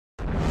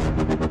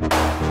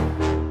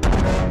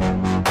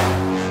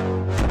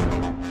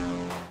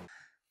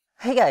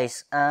Hey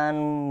guys,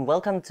 and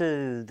welcome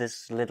to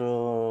this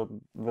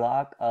little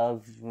vlog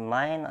of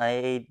mine.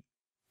 I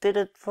did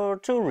it for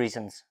two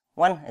reasons.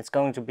 One, it's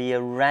going to be a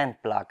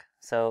rant vlog,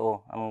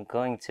 so I'm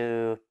going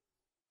to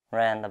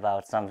rant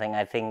about something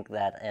I think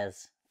that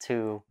is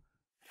too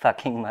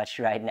fucking much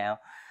right now.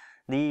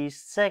 The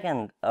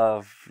second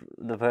of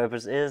the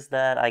purpose is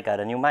that I got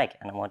a new mic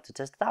and I want to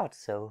test it out,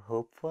 so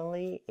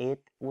hopefully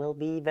it will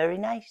be very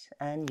nice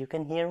and you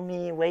can hear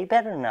me way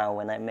better now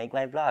when I make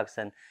my vlogs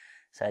and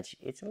such.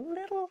 It's a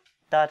little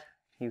dot,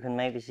 you can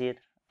maybe see it,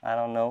 I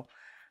don't know.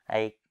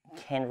 I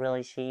can't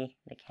really see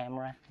the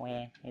camera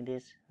where it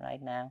is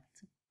right now.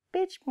 It's a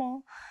bit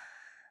small.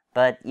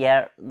 But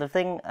yeah, the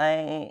thing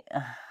I'm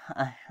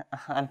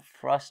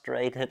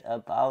frustrated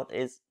about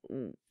is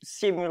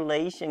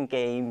simulation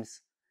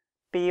games.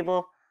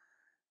 People,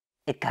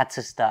 it got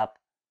to stop.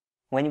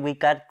 When we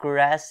got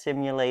grass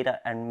simulator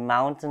and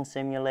mountain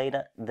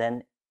simulator,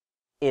 then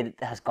it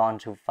has gone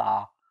too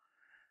far.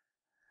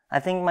 I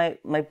think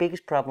my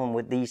biggest problem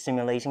with these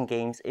simulation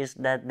games is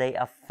that they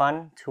are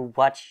fun to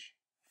watch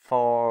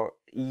for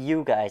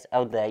you guys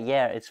out there.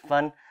 Yeah, it's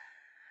fun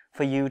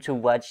for you to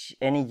watch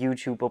any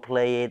YouTuber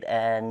play it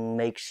and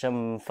make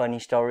some funny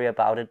story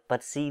about it.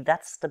 But see,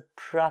 that's the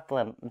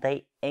problem.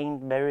 They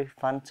ain't very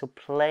fun to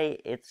play.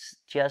 It's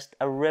just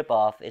a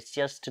ripoff. It's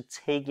just to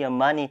take your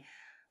money.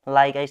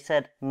 Like I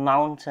said,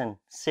 Mountain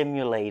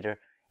Simulator.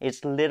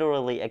 It's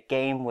literally a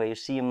game where you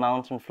see a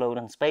mountain float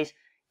in space.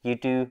 You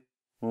do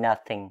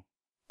nothing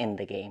in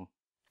the game.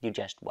 You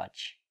just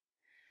watch.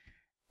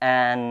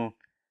 And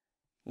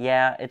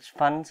yeah, it's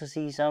fun to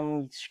see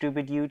some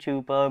stupid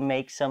YouTuber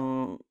make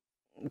some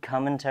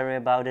commentary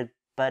about it,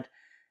 but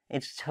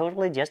it's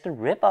totally just a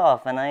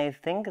ripoff, and I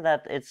think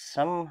that it's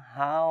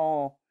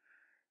somehow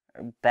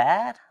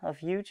bad of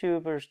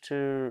YouTubers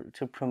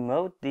to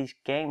promote these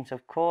games.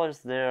 Of course,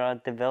 there are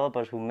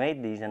developers who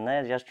made these, and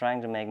they're just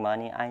trying to make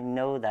money. I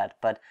know that,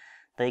 but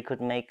they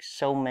could make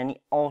so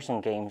many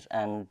awesome games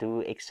and do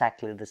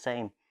exactly the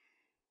same.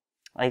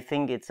 I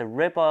think it's a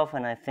ripoff,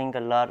 and I think a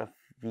lot of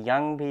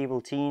young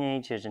people,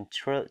 teenagers and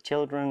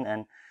children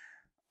and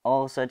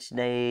all such,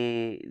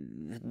 they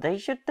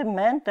should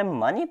demand their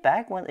money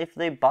back if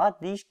they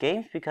bought these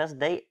games, because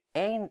they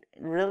ain't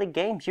really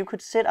games. You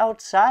could sit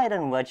outside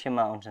and watch a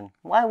mountain.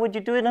 Why would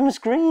you do it on a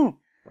screen?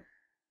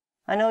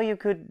 I know you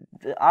could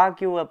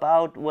argue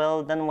about,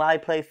 well, then why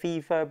play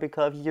FIFA,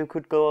 because you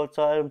could go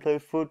outside and play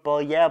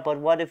football. Yeah, but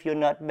what if you're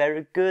not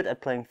very good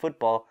at playing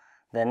football?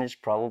 Then it's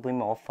probably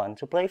more fun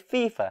to play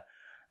FIFA.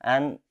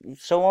 And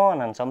so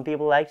on, and some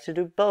people like to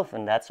do both,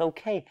 and that's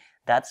okay.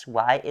 That's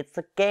why it's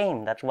a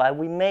game. That's why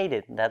we made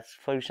it. That's,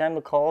 for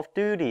example, Call of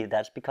Duty.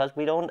 That's because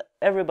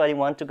everybody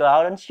want to go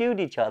out and shoot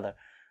each other.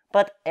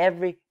 But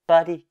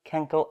everybody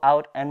can go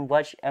out and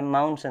watch a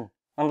mountain,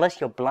 unless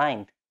you're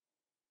blind.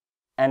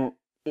 And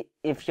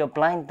if you're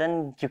blind,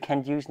 then you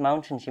can't use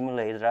Mountain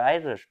Simulator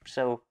either.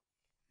 So,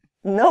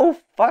 no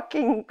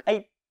fucking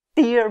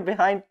idea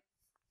behind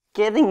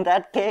getting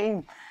that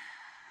game.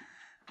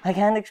 I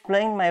can't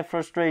explain my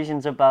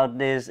frustrations about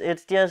this.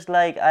 It's just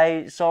like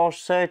I saw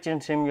Surgeon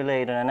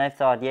Simulator and I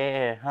thought,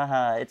 yeah,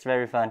 haha, it's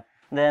very fun.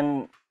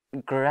 Then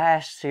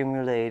Grass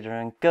Simulator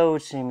and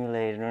Goat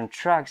Simulator and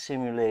Truck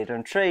Simulator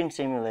and Train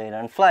Simulator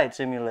and Flight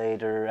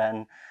Simulator,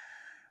 and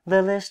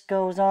the list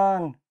goes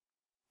on.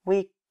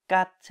 We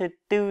got to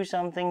do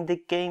something.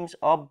 The games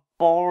are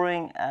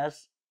boring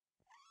as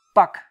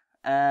fuck,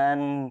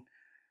 and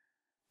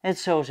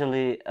it's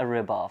totally a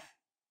ripoff.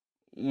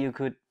 You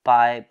could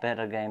buy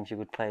better games, you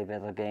could play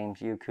better games,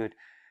 you could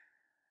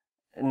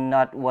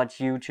not watch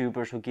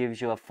YouTubers who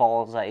gives you a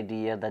false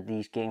idea that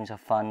these games are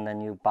fun, then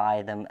you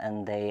buy them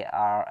and they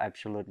are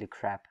absolutely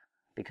crap,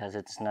 because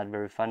it's not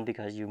very fun,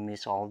 because you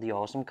miss all the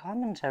awesome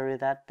commentary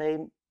that they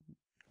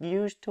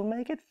used to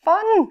make it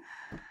fun.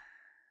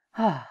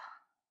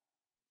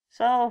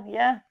 So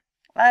yeah,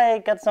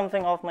 I got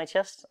something off my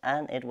chest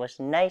and it was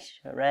nice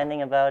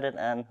ranting about it,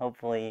 and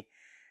hopefully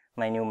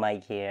my new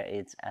mic here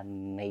is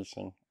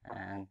amazing.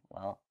 And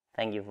well,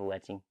 thank you for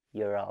watching.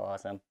 You're all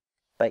awesome.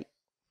 Bye.